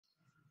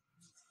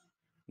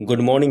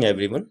Good morning,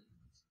 everyone.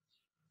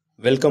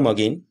 Welcome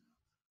again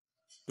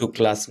to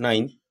Class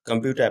 9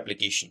 Computer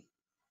Application,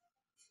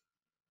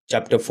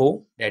 Chapter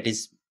 4, that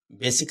is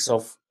Basics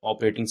of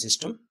Operating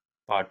System,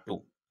 Part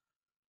 2.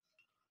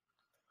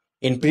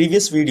 In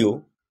previous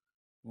video,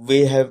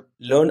 we have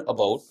learned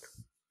about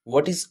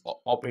what is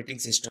operating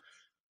system,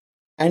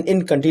 and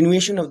in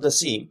continuation of the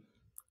same,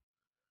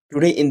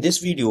 today in this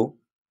video,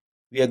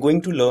 we are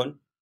going to learn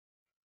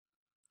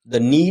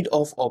the need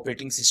of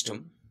operating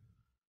system,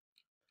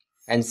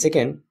 and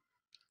second,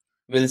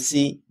 we'll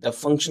see the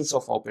functions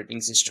of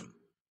operating system.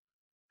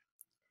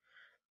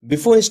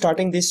 Before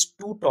starting these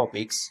two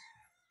topics,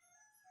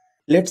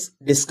 let's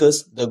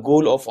discuss the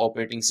goal of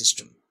operating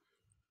system.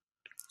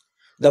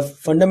 The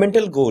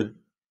fundamental goal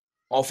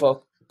of a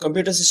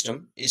computer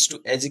system is to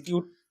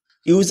execute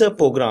user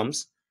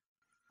programs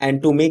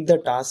and to make the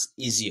task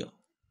easier.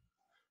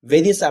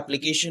 Various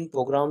application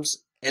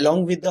programs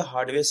along with the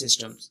hardware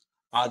systems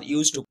are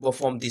used to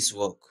perform this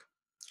work.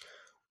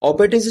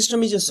 Operating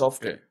system is a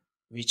software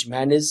which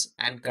manages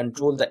and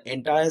control the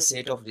entire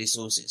set of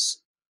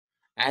resources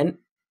and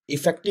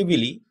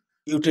effectively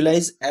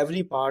utilize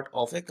every part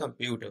of a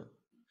computer.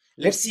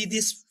 Let's see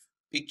this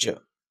picture.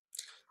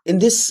 In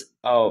this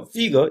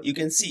figure, you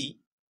can see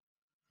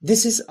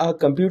this is a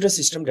computer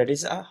system, that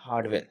is a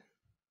hardware,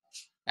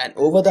 and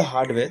over the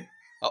hardware,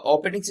 a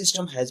operating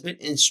system has been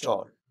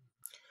installed.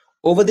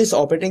 Over this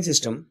operating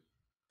system,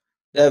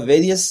 there are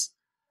various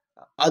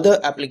other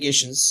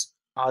applications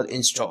are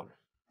installed,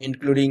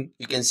 including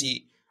you can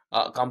see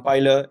a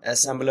compiler,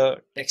 assembler,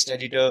 text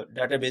editor,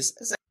 database,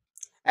 etc.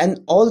 And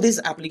all these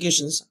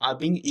applications are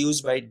being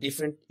used by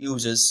different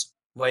users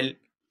while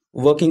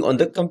working on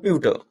the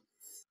computer.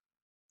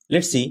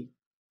 Let's see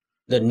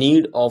the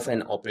need of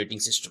an operating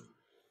system.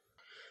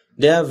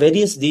 There are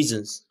various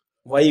reasons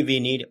why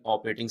we need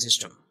operating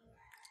system.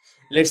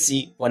 Let's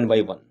see one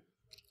by one.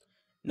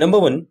 Number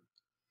one,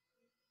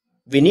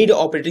 we need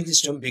operating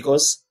system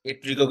because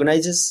it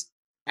recognizes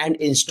and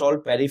install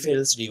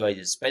peripherals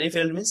devices.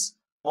 Peripheral means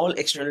all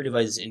external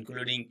devices,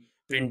 including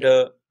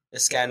printer,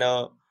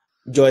 scanner,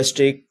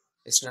 joystick,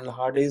 external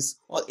hard disk,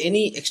 or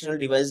any external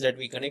device that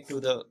we connect to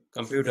the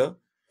computer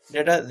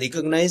that are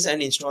recognized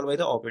and installed by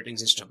the operating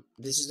system.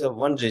 This is the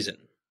one reason.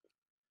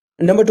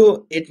 Number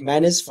two, it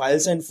manages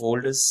files and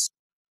folders.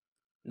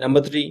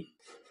 Number three,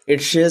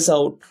 it shares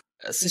out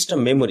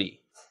system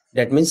memory.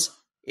 That means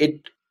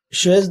it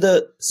shares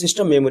the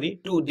system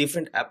memory to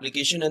different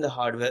application and the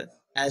hardware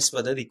as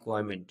per the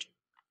requirement.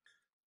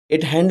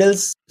 It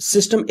handles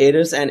system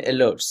errors and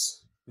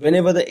alerts.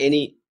 Whenever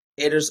any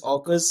errors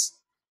occurs,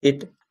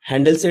 it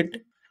handles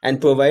it and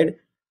provide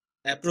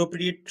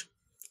appropriate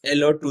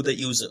alert to the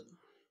user.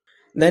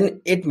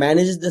 Then it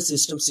manages the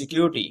system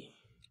security.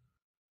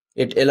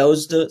 It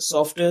allows the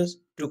software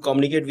to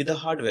communicate with the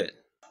hardware,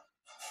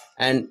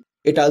 and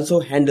it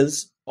also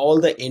handles all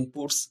the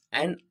inputs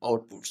and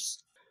outputs.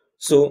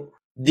 So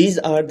these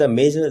are the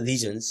major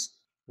reasons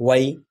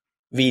why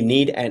we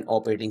need an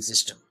operating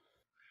system.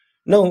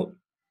 Now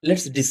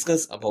let's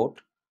discuss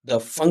about the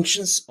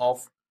functions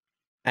of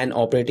an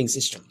operating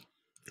system.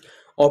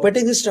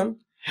 Operating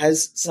system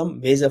has some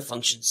major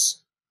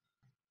functions.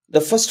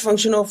 The first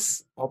function of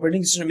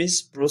operating system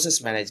is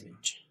process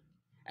management.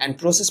 And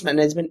process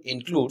management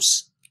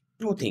includes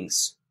two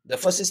things. The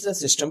first is the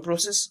system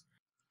process,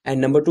 and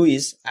number two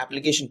is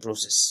application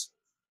process.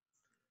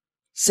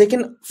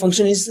 Second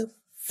function is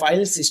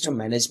file system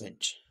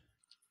management.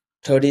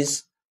 Third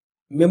is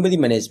memory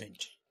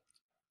management.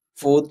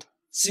 Fourth,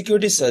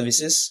 security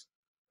services.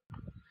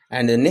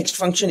 And the next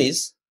function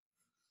is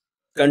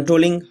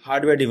controlling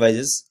hardware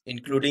devices,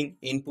 including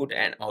input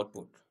and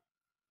output.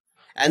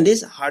 And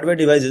these hardware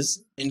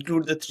devices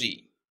include the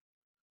three,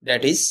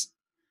 that is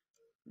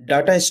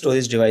data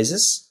storage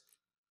devices,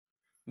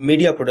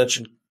 media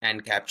production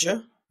and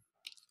capture,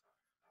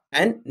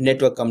 and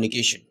network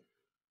communication.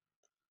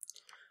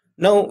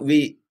 Now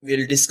we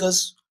will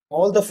discuss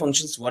all the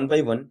functions one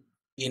by one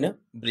in a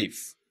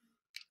brief.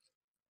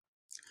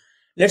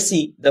 Let's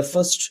see the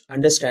first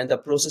understand the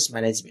process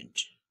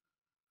management.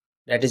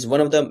 That is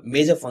one of the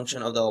major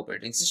functions of the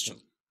operating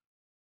system.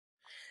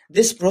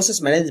 This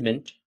process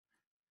management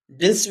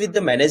deals with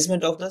the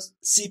management of the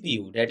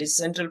CPU, that is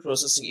central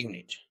processing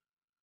unit.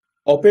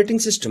 Operating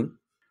system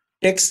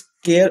takes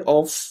care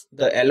of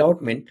the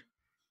allotment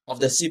of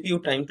the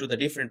CPU time to the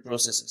different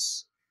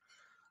processes.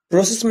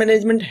 Process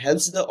management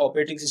helps the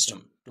operating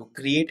system to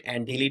create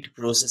and delete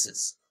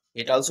processes.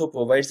 It also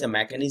provides a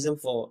mechanism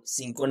for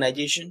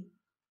synchronization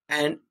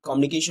and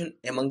communication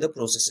among the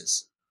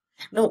processes.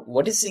 Now,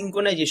 what is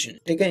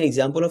synchronization? Take an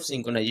example of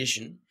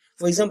synchronization.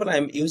 For example, I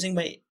am using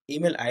my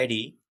email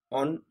ID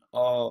on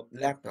a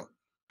laptop.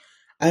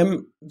 I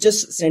am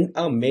just send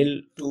a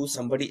mail to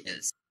somebody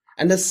else,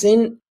 and the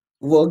same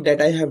work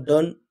that I have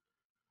done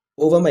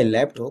over my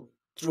laptop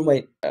through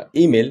my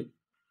email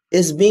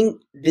is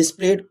being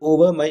displayed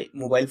over my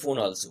mobile phone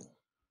also.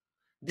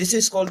 This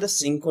is called the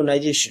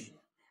synchronization,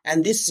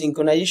 and this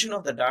synchronization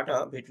of the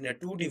data between the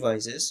two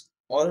devices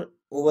or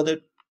over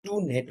the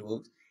two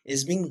networks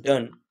is being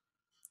done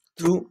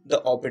through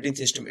the operating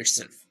system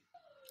itself.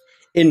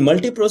 In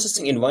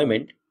multiprocessing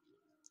environment,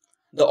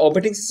 the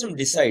operating system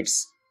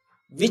decides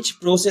which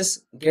process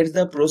gets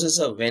the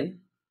processor when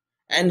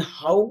and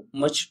how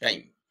much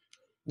time.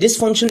 This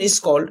function is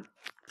called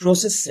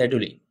process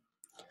scheduling.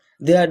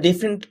 There are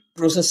different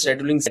process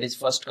scheduling, that is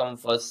first come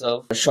first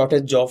serve,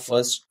 shortest job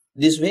first.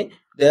 This way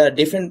there are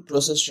different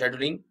process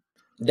scheduling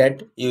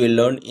that you will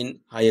learn in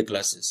higher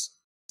classes.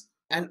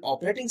 An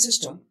operating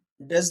system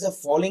does the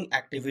following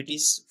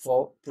activities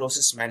for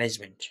process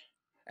management.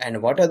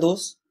 And what are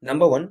those?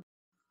 Number one,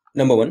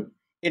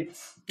 it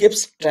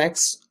keeps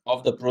tracks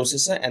of the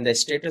processor and the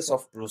status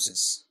of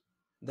process.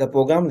 The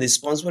program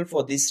responsible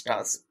for this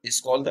task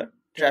is called the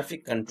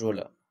traffic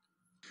controller.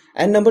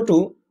 And number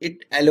two,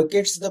 it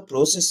allocates the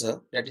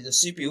processor, that is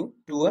the CPU,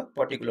 to a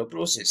particular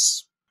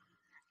process.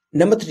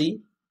 Number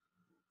three,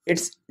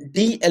 it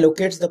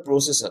deallocates the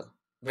processor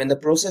when the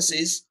process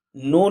is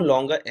no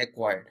longer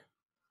acquired.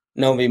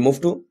 Now we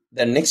move to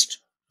the next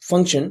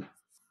function,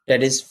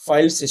 that is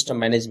file system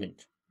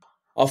management.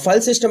 A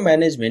file system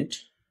management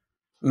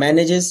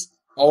manages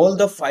all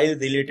the file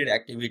related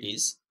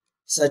activities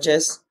such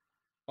as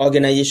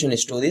organization,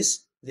 storage,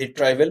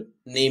 retrieval,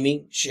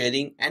 naming,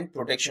 sharing, and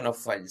protection of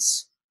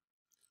files.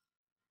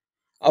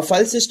 A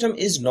file system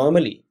is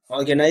normally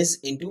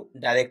organized into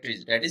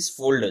directories, that is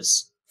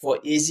folders, for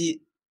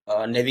easy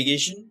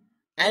navigation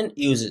and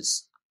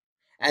uses.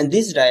 And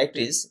these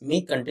directories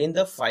may contain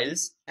the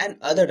files and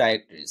other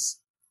directories.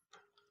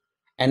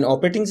 An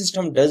operating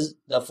system does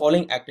the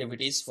following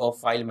activities for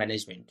file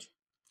management.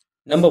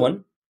 Number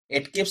one,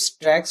 it keeps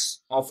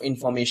tracks of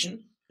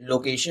information,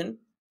 location,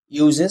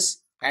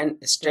 uses, and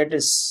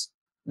status.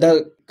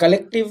 The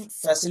collective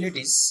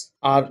facilities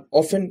are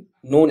often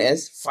known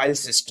as file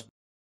system.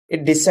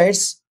 It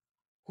decides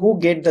who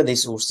get the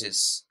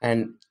resources,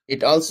 and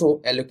it also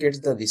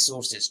allocates the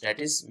resources, that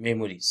is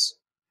memories.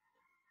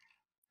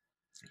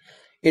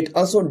 It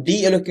also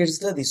deallocates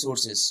the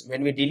resources.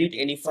 When we delete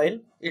any file,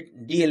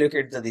 it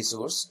deallocates the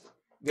resource.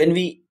 When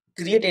we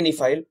create any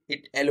file,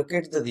 it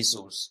allocates the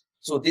resource.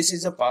 So this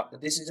is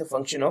a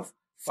function of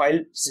file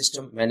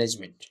system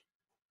management.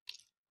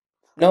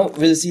 Now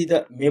we'll see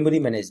the memory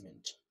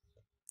management.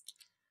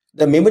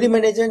 The memory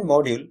management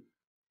module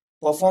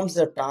performs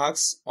the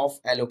tasks of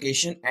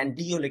allocation and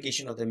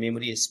deallocation of the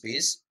memory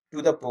space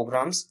to the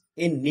programs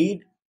in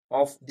need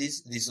of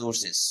these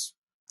resources.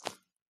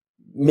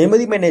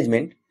 Memory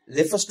management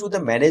refers to the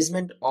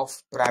management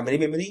of primary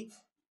memory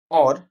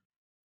or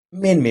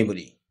main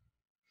memory.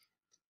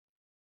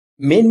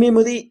 Main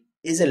memory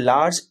is a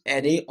large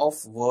array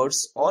of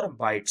words or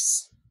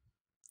bytes,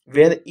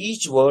 where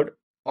each word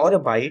or a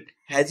byte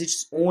has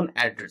its own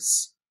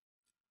address.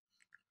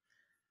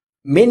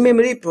 Main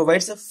memory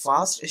provides a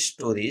fast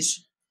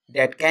storage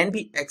that can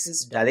be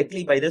accessed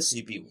directly by the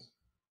CPU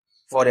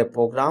for a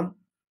program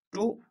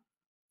to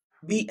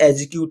be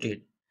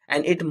executed,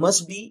 and it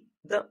must be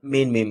the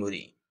main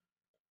memory.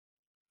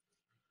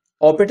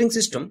 Operating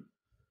system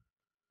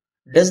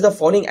does the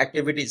following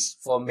activities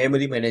for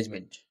memory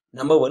management.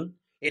 Number one,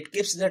 it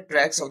keeps the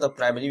tracks of the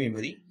primary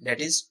memory,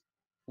 that is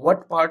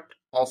what part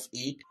of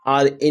it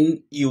are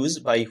in use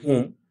by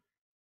whom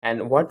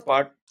and what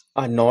part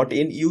are not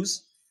in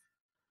use.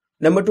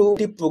 Number two,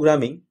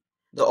 programming.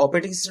 The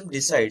operating system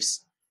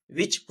decides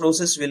which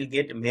process will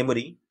get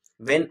memory,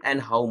 when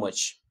and how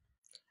much.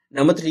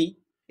 Number three,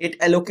 it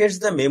allocates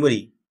the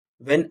memory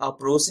when a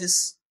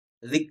process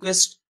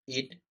requests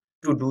it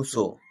to do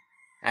so.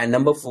 And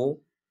number four,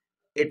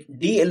 it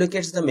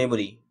deallocates the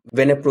memory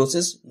when a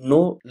process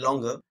no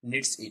longer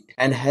needs it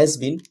and has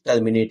been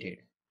terminated.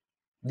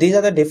 These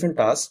are the different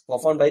tasks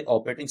performed by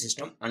operating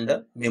system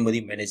under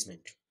memory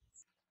management.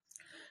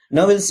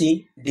 Now we'll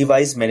see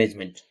device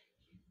management.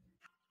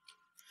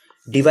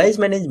 Device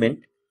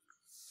management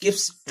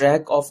keeps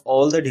track of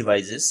all the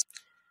devices.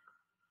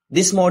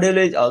 This module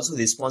is also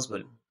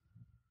responsible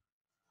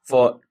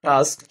for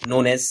tasks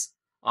known as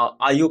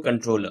IO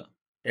controller,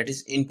 that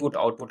is input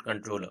output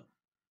controller.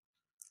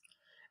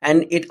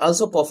 And it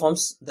also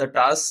performs the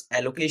task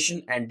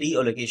allocation and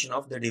deallocation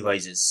of the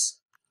devices.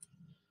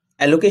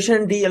 Allocation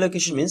and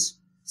deallocation means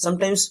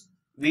sometimes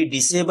we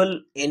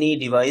disable any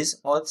device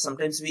or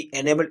sometimes we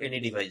enable any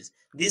device.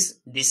 This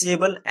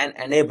disable and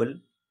enable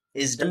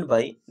is done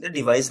by the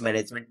device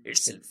management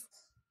itself.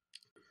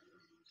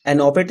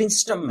 An operating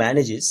system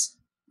manages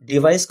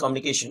device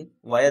communication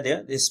via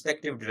their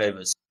respective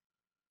drivers.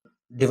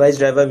 Device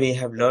driver we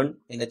have learned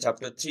in the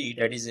chapter 3,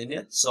 that is in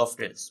the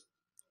softwares.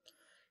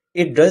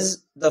 It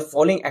does the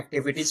following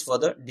activities for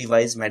the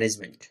device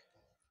management.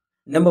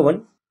 Number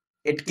one,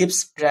 it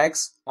keeps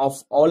tracks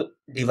of all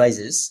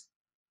devices.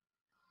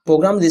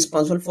 Program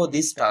responsible for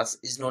this task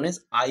is known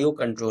as IO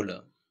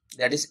controller,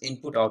 that is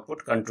input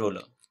output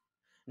controller.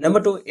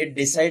 Number two, it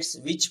decides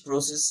which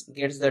process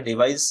gets the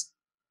device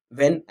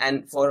when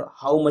and for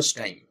how much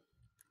time.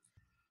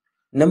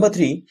 Number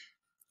three,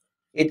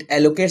 it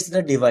allocates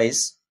the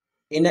device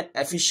in an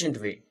efficient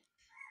way.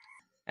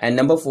 And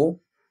number four,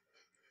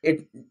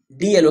 it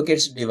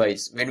deallocates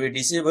device. When we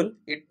disable,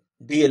 it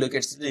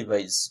deallocates the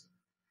device.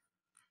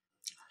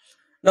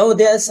 Now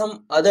there are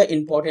some other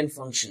important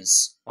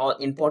functions or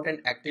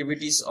important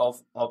activities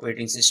of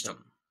operating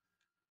system.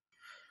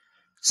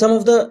 Some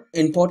of the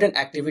important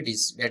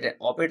activities that an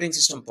operating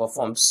system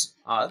performs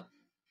are: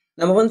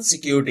 number one,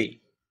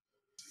 security.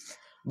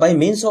 By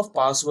means of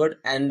password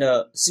and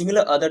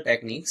similar other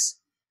techniques,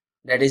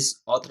 that is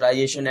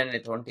authorization and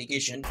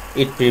authentication,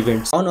 it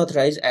prevents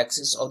unauthorized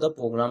access of the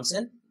programs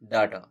and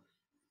data.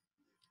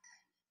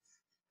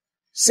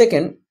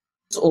 Second,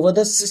 over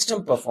the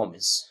system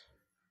performance,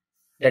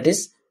 that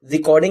is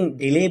recording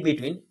delay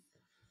between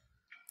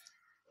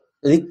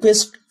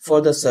request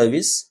for the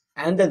service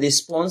and the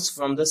response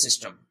from the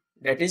system.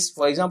 That is,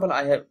 for example,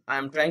 I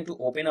am trying to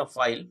open a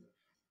file.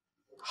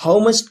 How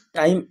much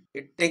time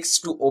it takes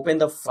to open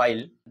the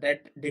file,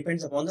 that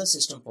depends upon the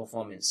system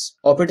performance.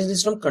 Operating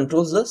system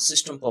controls the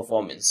system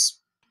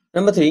performance.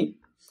 Number three,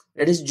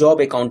 that is job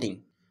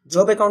accounting.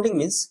 Job accounting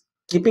means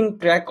keeping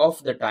track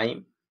of the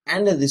time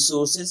and the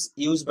resources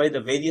used by the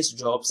various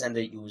jobs and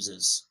the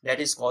users. That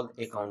is called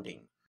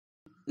accounting.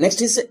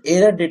 Next is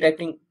error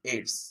detecting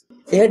aids.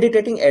 Error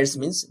detecting aids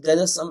means there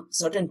are some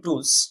certain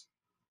tools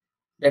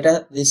that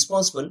are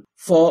responsible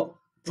for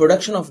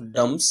production of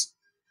dumps,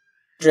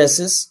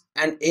 traces,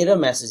 and error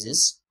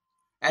messages,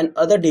 and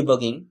other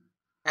debugging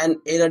and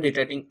error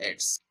detecting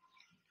aids.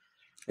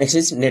 Next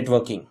is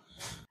networking.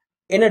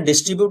 In a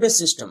distributed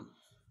system,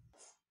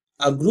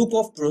 a group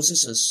of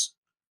processors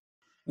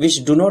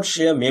which do not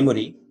share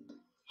memory,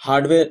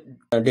 hardware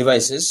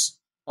devices,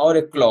 or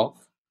a clock,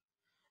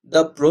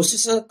 the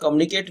processor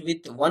communicate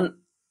with one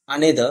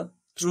another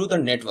through the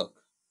network.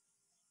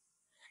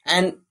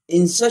 And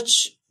in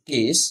such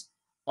case,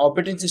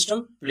 operating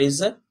system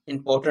plays an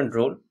important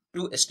role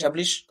to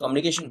establish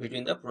communication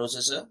between the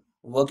processor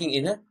working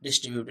in a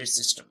distributed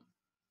system.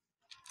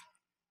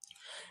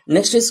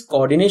 Next is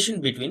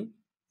coordination between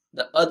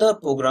the other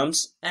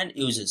programs and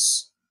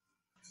users.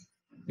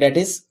 That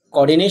is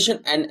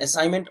coordination and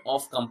assignment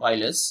of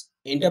compilers,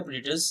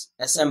 interpreters,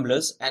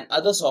 assemblers, and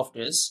other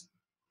softwares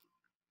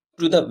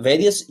to the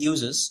various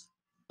users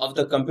of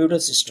the computer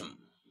system.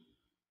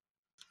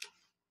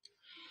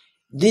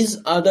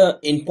 These are the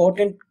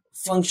important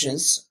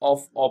functions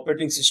of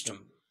operating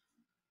system.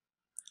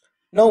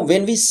 Now,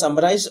 when we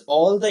summarize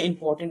all the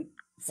important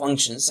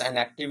functions and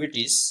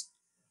activities,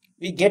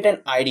 we get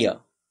an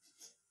idea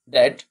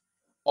that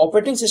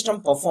operating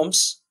system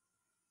performs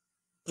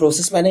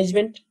process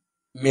management,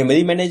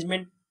 memory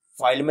management,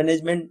 file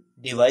management,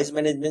 device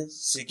management,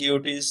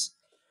 securities,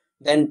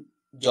 then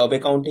job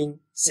accounting,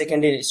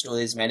 secondary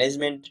storage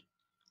management,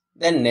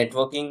 then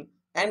networking,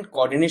 and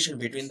coordination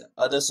between the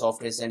other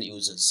softwares and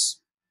users.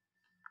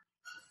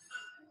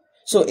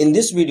 So in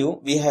this video,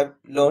 we have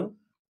learned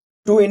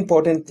two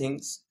important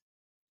things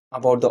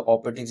about the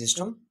operating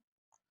system,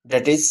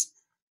 that is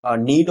a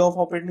need of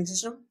operating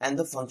system and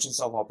the functions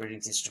of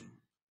operating system.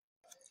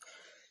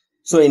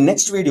 So in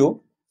next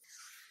video,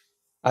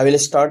 I will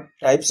start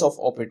types of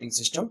operating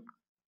system.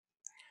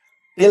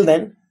 Till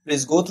then,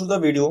 please go through the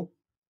video,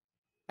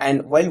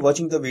 and while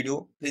watching the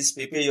video, please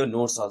prepare your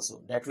notes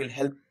also. That will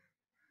help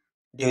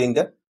during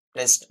the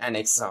test and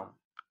exam.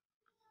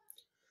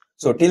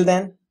 So till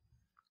then,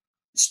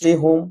 stay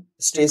home,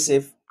 stay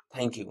safe.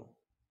 Thank you.